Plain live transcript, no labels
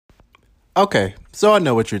Okay, so I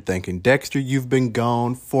know what you're thinking. Dexter, you've been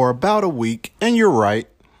gone for about a week, and you're right.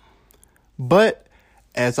 But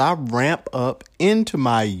as I ramp up into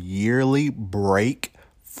my yearly break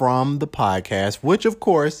from the podcast, which of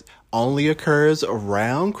course only occurs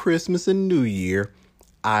around Christmas and New Year,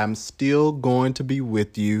 I'm still going to be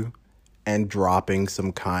with you and dropping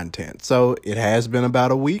some content. So it has been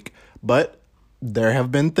about a week, but there have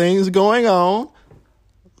been things going on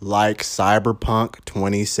like Cyberpunk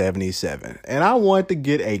 2077. And I want to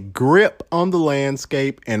get a grip on the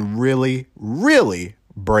landscape and really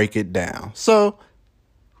break it down. So,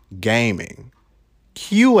 gaming,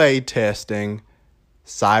 QA testing,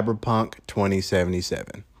 Cyberpunk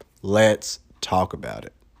 2077. Let's talk about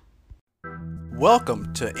it.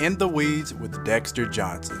 Welcome to In the Weeds with Dexter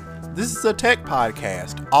Johnson. This is a tech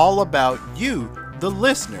podcast all about you, the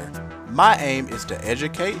listener. My aim is to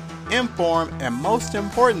educate, inform, and most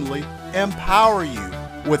importantly, empower you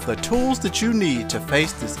with the tools that you need to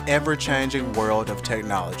face this ever-changing world of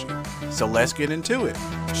technology. So let's get into it,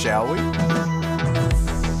 shall we?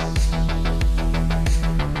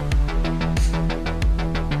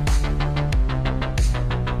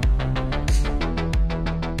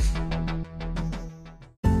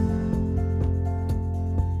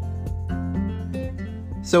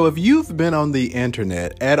 So if you've been on the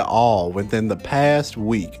internet at all within the past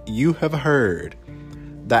week, you have heard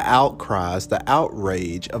the outcries, the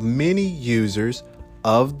outrage of many users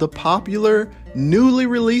of the popular newly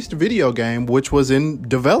released video game, which was in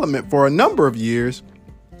development for a number of years,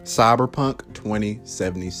 Cyberpunk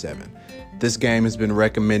 2077. This game has been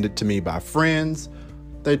recommended to me by friends.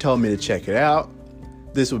 They told me to check it out.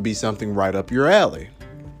 This would be something right up your alley.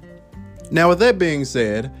 Now, with that being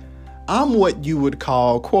said, I'm what you would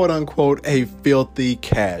call, quote unquote, a filthy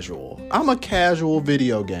casual. I'm a casual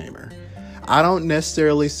video gamer. I don't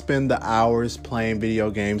necessarily spend the hours playing video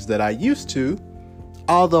games that I used to,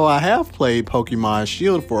 although I have played Pokemon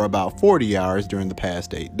Shield for about 40 hours during the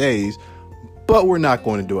past 8 days, but we're not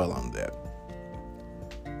going to dwell on that.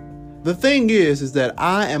 The thing is that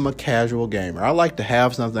I am a casual gamer. I like to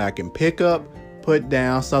have something I can pick up, put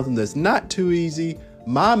down, something that's not too easy.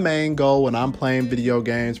 My main goal when I'm playing video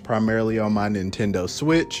games, primarily on my Nintendo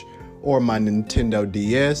Switch or my Nintendo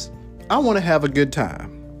DS, I want to have a good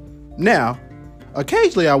time. Now,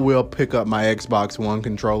 occasionally I will pick up my Xbox One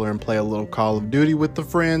controller and play a little Call of Duty with the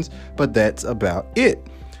friends, but that's about it.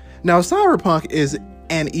 Now, Cyberpunk is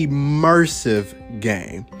an immersive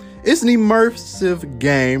game. It's an immersive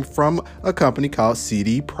game from a company called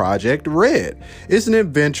CD Projekt Red. It's an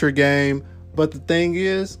adventure game, but the thing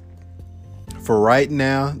is, for right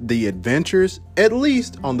now, the adventures, at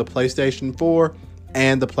least on the PlayStation 4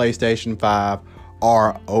 and the PlayStation 5,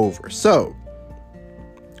 are over. So,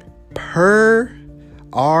 per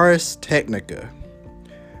Ars Technica,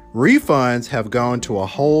 refunds have gone to a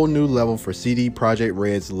whole new level for CD Projekt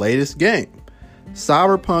Red's latest game,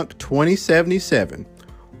 Cyberpunk 2077.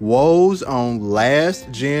 Woes on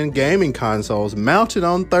last-gen gaming consoles mounted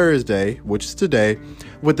on Thursday, which is today,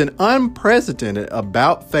 with an unprecedented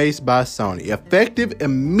about-face by Sony. Effective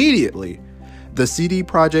immediately, the CD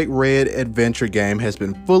Projekt Red adventure game has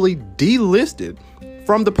been fully delisted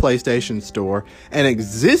from the PlayStation Store, and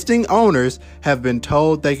existing owners have been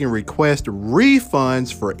told they can request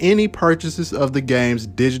refunds for any purchases of the game's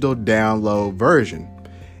digital download version.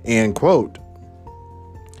 End quote.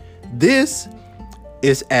 This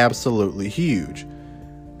is absolutely huge.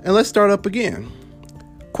 And let's start up again.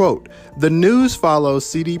 Quote, the news follows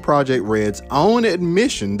CD Projekt Red's own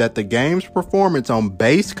admission that the game's performance on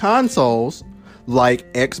base consoles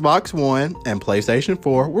like Xbox One and PlayStation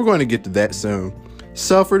 4, we're going to get to that soon,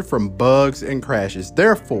 suffered from bugs and crashes.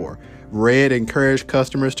 Therefore, Red encouraged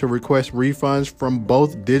customers to request refunds from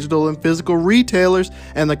both digital and physical retailers,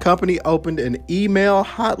 and the company opened an email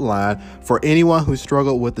hotline for anyone who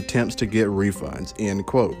struggled with attempts to get refunds, end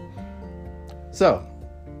quote. So,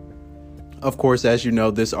 of course, as you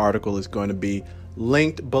know, this article is going to be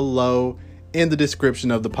linked below in the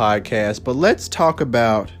description of the podcast, but let's talk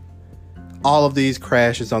about all of these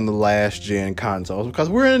crashes on the last gen consoles, because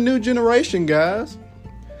we're in a new generation, guys.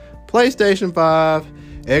 PlayStation 5,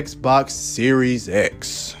 Xbox Series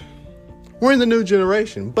X. We're in the new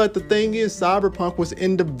generation, but the thing is, Cyberpunk was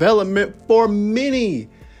in development for many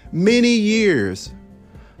years.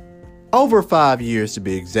 Over 5 years to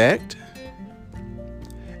be exact.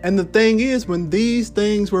 And the thing is, when these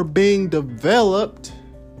things were being developed,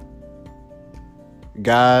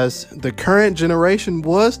 guys, the current generation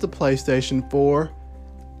was the PlayStation 4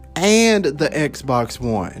 and the Xbox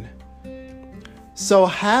One. So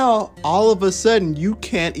how all of a sudden you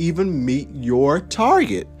can't even meet your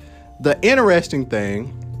target? The interesting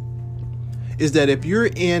thing is that if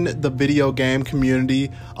you're in the video game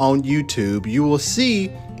community on YouTube, you will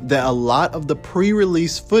see that a lot of the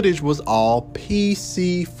pre-release footage was all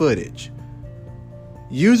PC footage.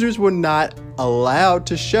 Users were not allowed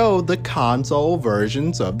to show the console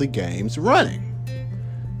versions of the games running.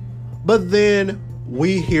 But then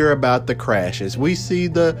we hear about the crashes. We see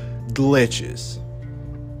the glitches.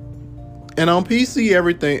 And on PC,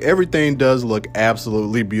 everything does look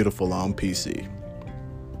absolutely beautiful on PC.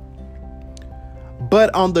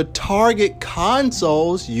 But on the target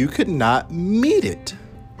consoles, you could not meet it.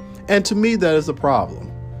 And to me, that is a problem.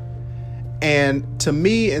 And to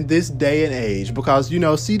me, in this day and age, because,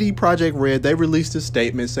 CD Projekt Red, they released a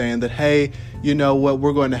statement saying that, hey, you know what,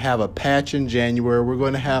 we're going to have a patch in January. We're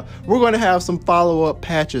going to have some follow-up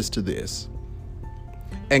patches to this.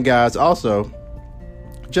 And guys, also,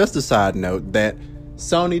 just a side note that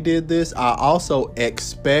Sony did this. I also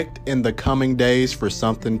expect in the coming days for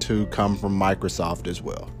something to come from Microsoft as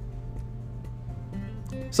well.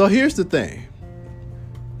 So here's the thing.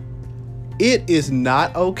 It is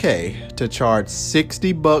not okay to charge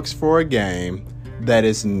 $60 for a game that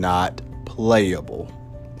is not playable.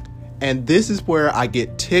 And this is where I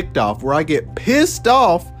get ticked off, where I get pissed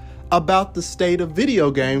off about the state of video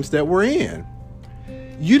games that we're in.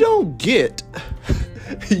 You do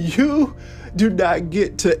not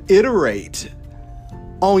get to iterate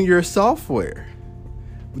on your software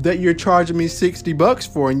that you're charging me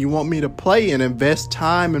 $60 for and you want me to play and invest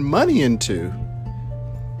time and money into.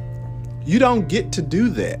 You don't get to do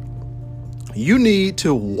that. You need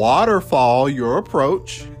to waterfall your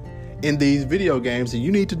approach in these video games, and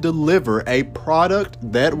you need to deliver a product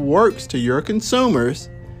that works to your consumers,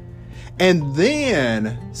 and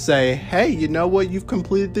then say, hey, you know what, you've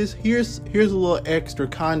completed this, here's a little extra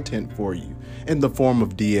content for you in the form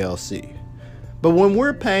of DLC. But when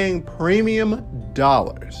we're paying premium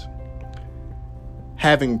dollars,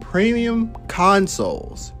 having premium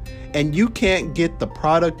consoles, and you can't get the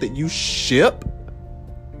product that you ship,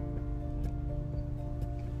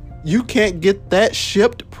 you can't get that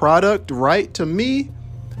shipped product right, to me,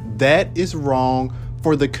 that is wrong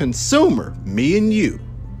for the consumer, me and you,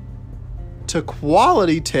 to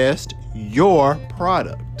quality test your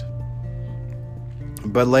product.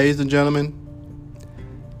 But ladies and gentlemen,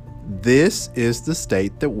 this is the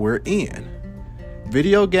state that we're in.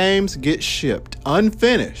 Video games get shipped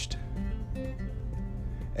unfinished,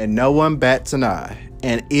 and no one bats an eye,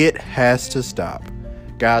 and it has to stop.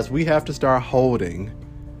 Guys, we have to start holding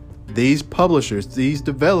these publishers, these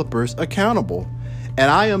developers accountable. And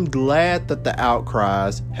I am glad that the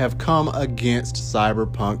outcries have come against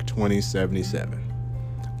Cyberpunk 2077.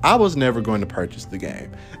 I was never going to purchase the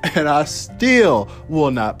game, and I still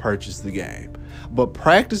will not purchase the game. But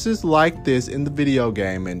practices like this in the video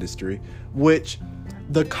game industry, which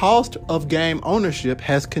the cost of game ownership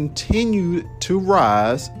has continued to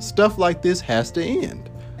rise, stuff like this has to end.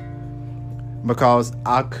 Because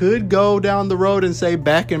I could go down the road and say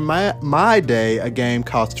back in my day, a game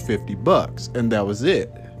cost $50 and that was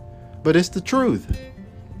it. But it's the truth.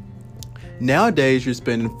 Nowadays, you're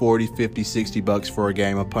spending $40, $50, $60 for a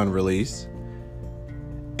game upon release.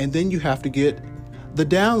 And then you have to get the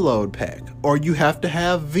download pack, or you have to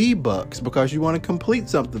have V-Bucks because you want to complete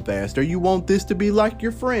something fast, or you want this to be like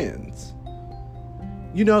your friends.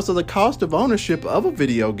 So the cost of ownership of a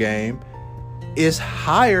video game is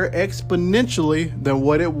higher exponentially than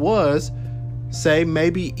what it was, say,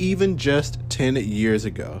 maybe even just 10 years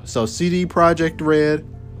ago. So CD Projekt Red,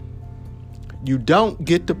 you don't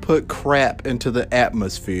get to put crap into the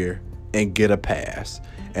atmosphere and get a pass.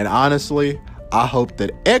 And honestly, I hope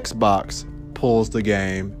that Xbox pulls the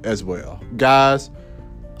game as well. Guys,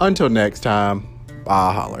 until next time,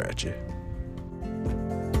 I'll holler at you.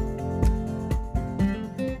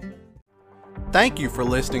 Thank you for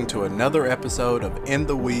listening to another episode of In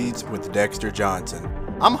the Weeds with Dexter Johnson.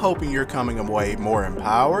 I'm hoping you're coming away more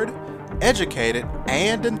empowered, educated,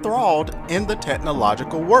 and enthralled in the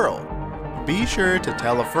technological world. Be sure to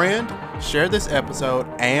tell a friend, share this episode,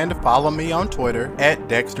 and follow me on Twitter at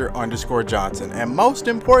Dexter_Johnson. And most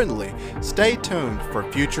importantly, stay tuned for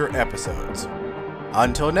future episodes.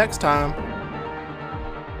 Until next time.